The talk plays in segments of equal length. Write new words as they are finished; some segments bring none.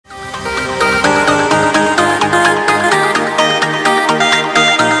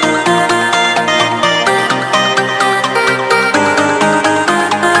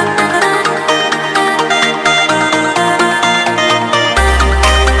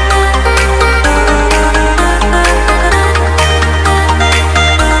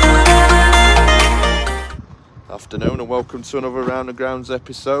welcome to another Round the Grounds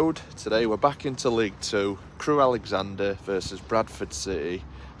episode. Today we're back into League 2, Crewe Alexandra versus Bradford City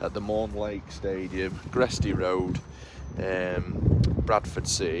at the Morn Lake Stadium, Gresty Road. Bradford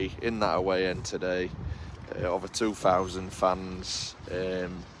City in that away end today, over 2,000 fans.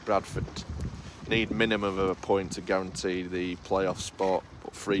 Bradford need minimum of a point to guarantee the playoff spot,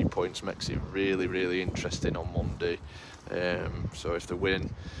 but 3 points makes it really interesting on Monday. So if they win,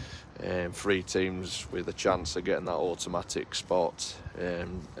 3 teams with a chance of getting that automatic spot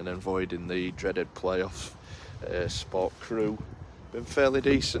and avoiding the dreaded playoff spot. Crewe been fairly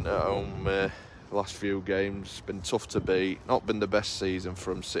decent at home the last few games, been tough to beat, not been the best season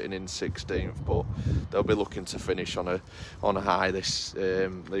for them sitting in 16th, but they'll be looking to finish on a high these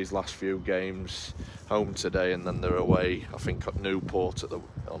last few games. Home today and then they're away, I think, at Newport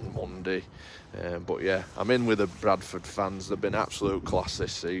on Monday. But yeah, I'm in with the Bradford fans. They've been absolute class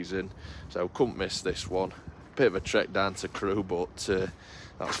this season, so couldn't miss this one. Bit of a trek down to Crewe, but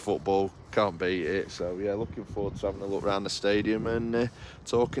that's football, can't beat it. So yeah, looking forward to having a look around the stadium and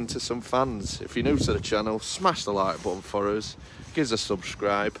talking to some fans. If you're new to the channel, smash the like button for us, give us a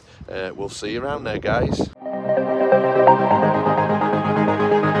subscribe. We'll see you around there, guys.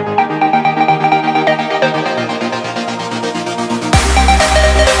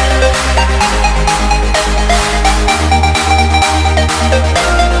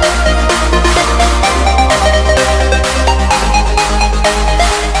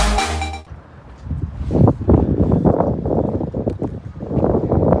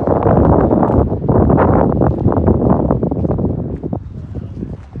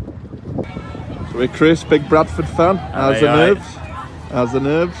 We're Chris, big Bradford fan. How's the nerves? How's the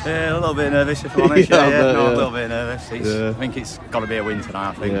nerves? Yeah, a little bit nervous if I'm honest. A little bit nervous. I think it's got to be a win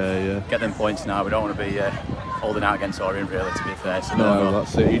tonight. I think. Get them points now. We don't want to be holding out against Orient, really, to be fair. So no,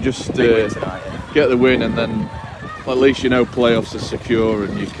 that's it. You just get the win, and then at least you know playoffs are secure,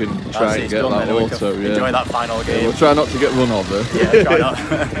 and you can try and get that auto. Enjoy that final game. We'll try not to get run over. Yeah, try not.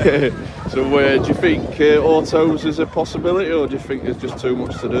 So do you think autos is a possibility, or do you think there's just too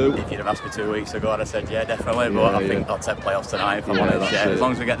much to do? If you'd have asked me 2 weeks ago, I'd have said yeah, definitely. But I think I'll take playoffs tonight if I'm honest. Yeah, as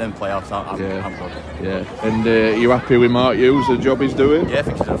long as we get them playoffs, I'm good. Yeah. And are you happy with Mark Hughes, the job he's doing? Yeah, I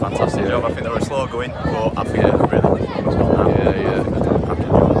think he's done a fantastic job. I think they were slow going, but I think they're really focused on that.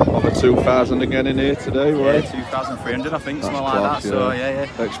 Over 2,000 again in here today, right? Yeah, 2,300, I think, something like that. So yeah.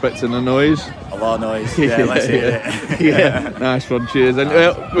 Expecting a noise? A lot of noise. Yeah, let's hear it. Yeah, nice one. Cheers. And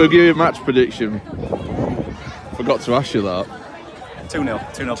we'll give you a match prediction. Forgot to ask you that. 2-0.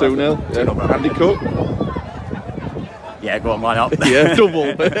 2-0. Yeah. Andy Cook? Yeah, go on, why not? Yeah,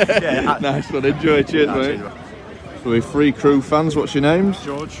 double. Nice one. Enjoy. Cheers, mate. So we're 3 Crewe fans. What's your names?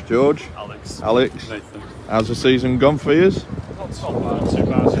 George. Alex. Nathan. How's the season gone for you? Not bad, too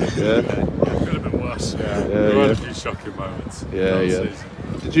bad. Yeah. Could have been worse. There were a few shocking moments. Season.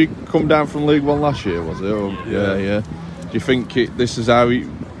 Did you come down from League 1 last year, was it? Or, yeah. Do you think this is how you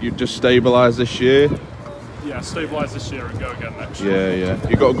just stabilise this year? Yeah, stabilise this year and go again next year. Yeah.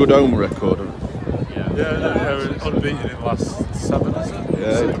 You got a good home record. We're unbeaten in the last 7, is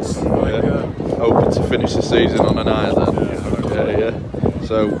it? 6. Hoping to finish the season on an high then. Yeah.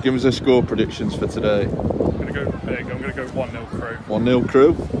 So give us the score predictions for today. I'm going to go big. I'm going to go 1-0 Crewe. 1-0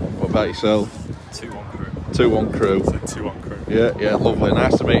 Crewe. What about yourself? 2-1 Crewe. 2-1 Crewe. So 2-1 Crewe. Yeah, lovely.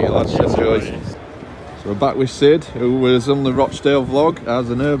 Nice to meet you, lads. Enjoy. So we're back with Sid, who was on the Rochdale vlog. How's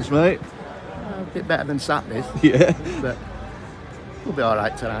the nerves, mate? A bit better than Saturdays. Yeah. But we'll be all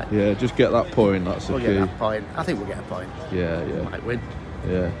right tonight. Yeah, just get that point. That's the key. Get that point. I think we'll get a point. Yeah. Might win.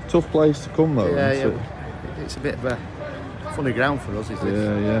 Yeah. Tough place to come though. Yeah. It's a bit of a funny ground for us, isn't it?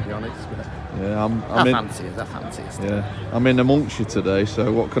 To be honest. But yeah, I fancy it. Yeah, I'm in amongst you today,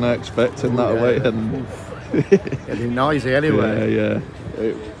 so what can I expect in that way? And getting noisy anyway. Yeah.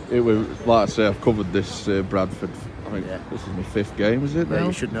 It was, like I say, I've covered this Bradford. I think this is my 5th game, is it? Yeah, now?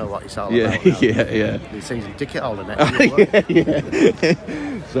 you should know what it's all about. Yeah. The season ticket holder next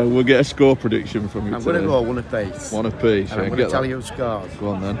year. So we'll get a score prediction from you. I'm going to go 1 apiece. 1 apiece. And I'm going to tell you who scores.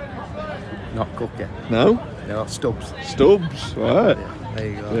 Go on then. Not Cookie. No, Stubbs. Right. Yeah, there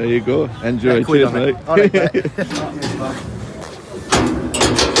you go. There you go. Enjoy. Cheers, mate. All right, mate.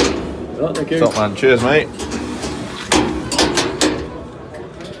 Thank you. Top man. Cheers, mate.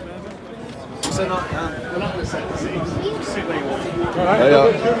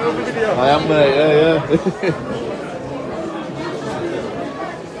 I am, mate. Yeah.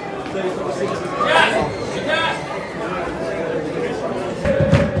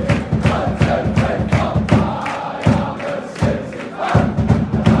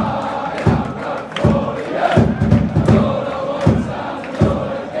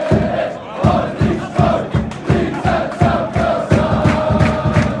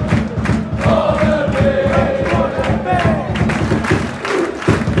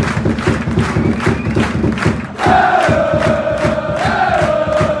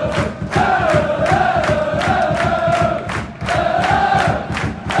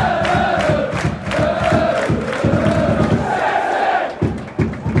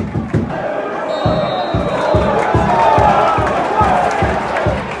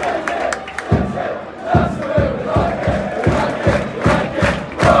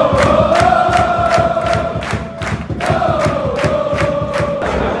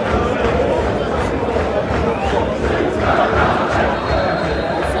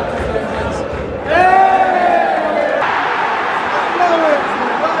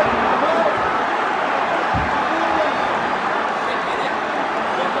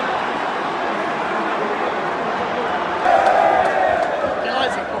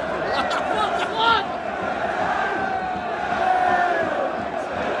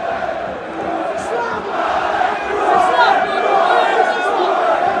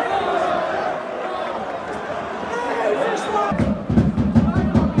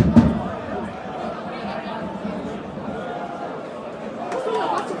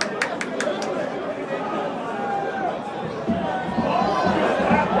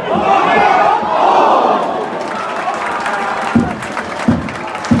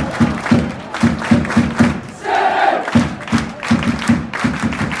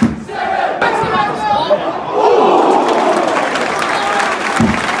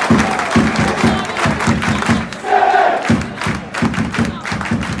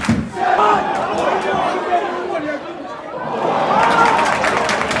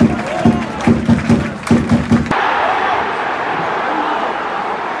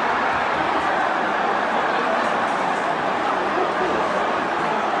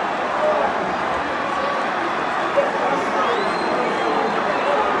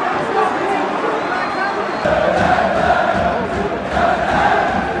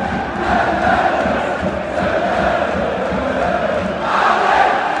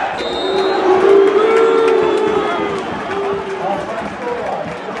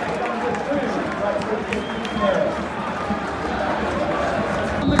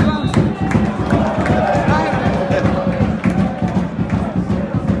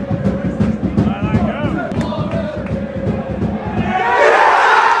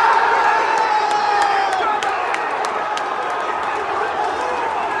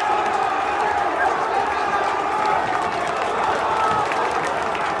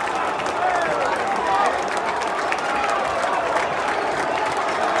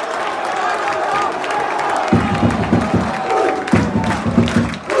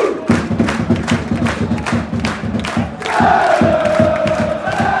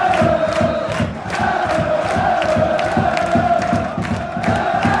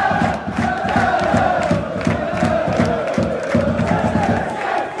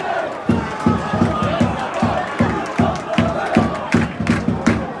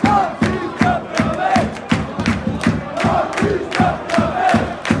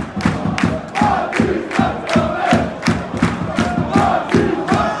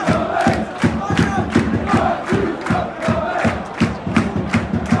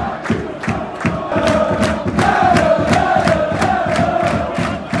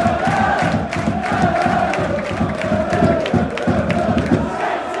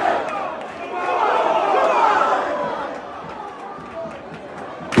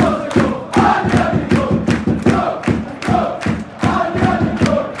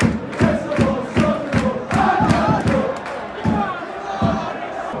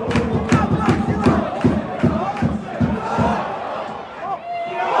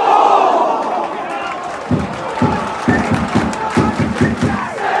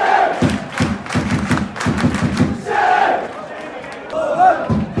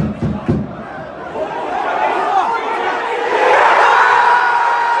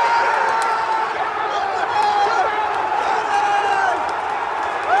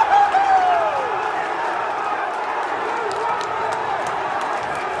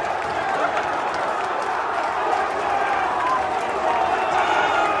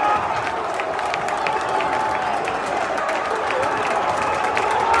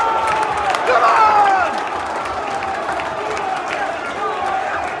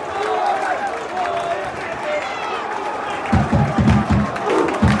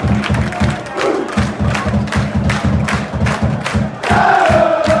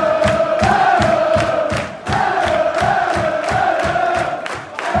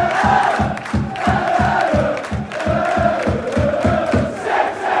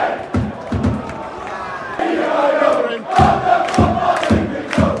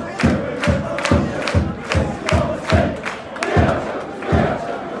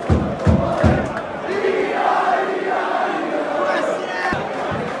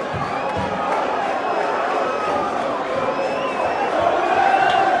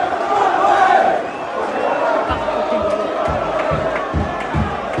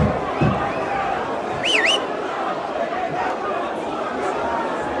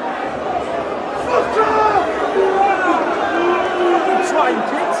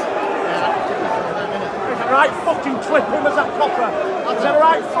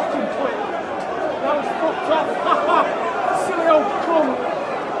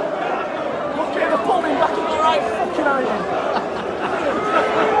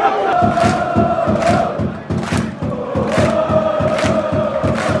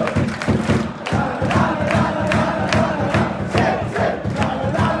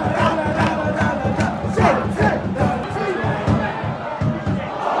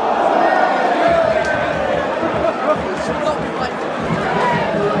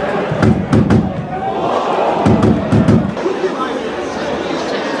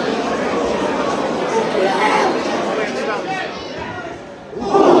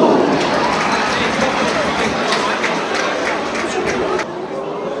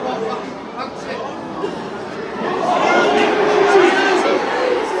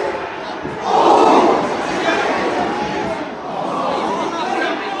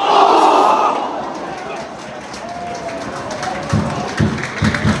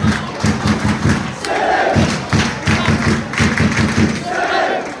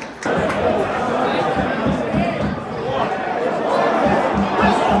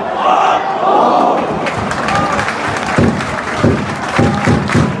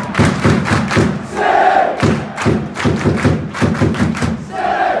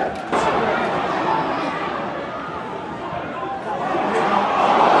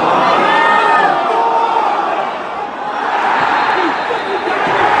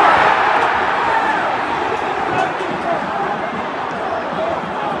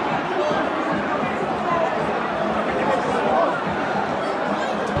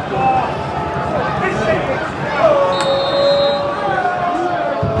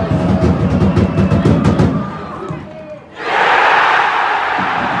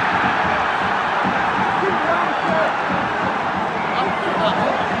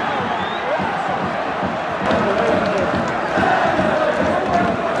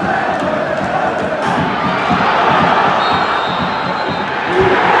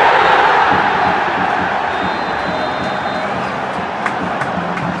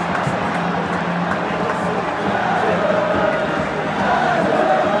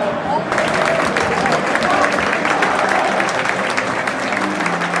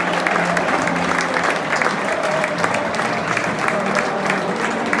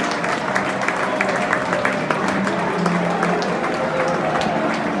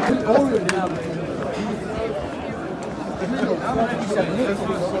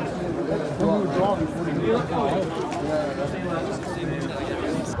 Yeah.